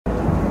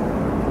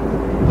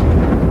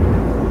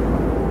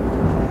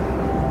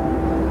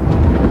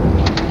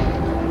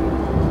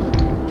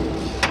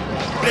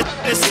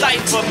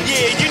Cypher,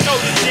 yeah, you know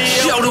the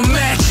deal. Yo, the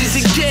matches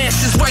and gas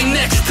is right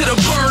next to the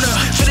burner.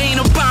 It ain't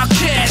about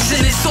cash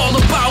and it's all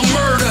about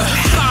murder.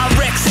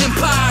 Pyrex and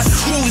pies,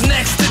 who's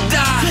next to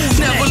die?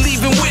 Never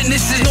leaving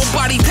witnesses,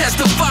 nobody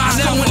testifies.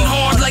 Going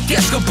hard like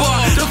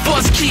Escobar, the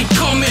funds keep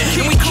coming,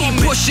 and we keep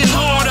pushing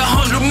hard,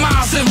 100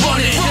 miles and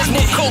running. There's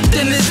more coke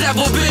than there's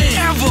ever been.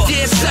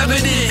 Yeah, it's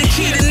evident. The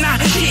kid is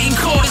not getting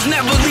caught is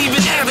never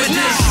leaving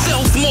evidence.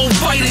 Self-mode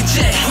fighter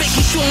jet,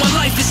 making sure my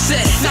life is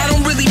set. I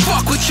don't really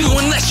fuck with you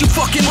unless you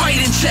fucking write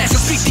in checks. I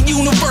speak the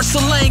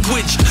universal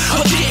language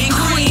of getting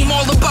cream,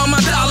 all about my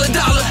dollar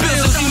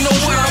bills. If you know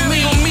what I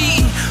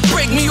mean,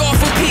 break me off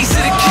a piece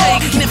of the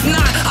cake, and if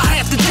not, I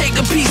have to take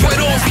a piece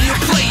right off of your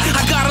plate.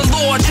 I got a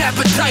large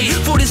appetite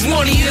for this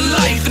money in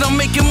life, and I'm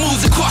making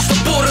moves across the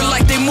border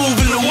like they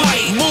moving to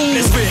white.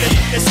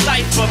 It's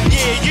Cypher,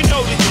 yeah, you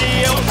know the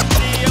deal.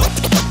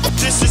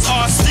 This is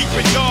our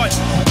secret guard.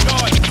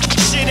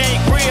 Shit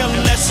ain't real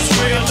unless it's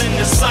real in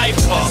the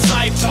Cypher.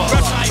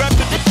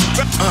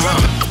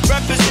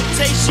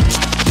 Representation,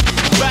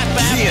 rap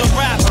after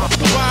rap.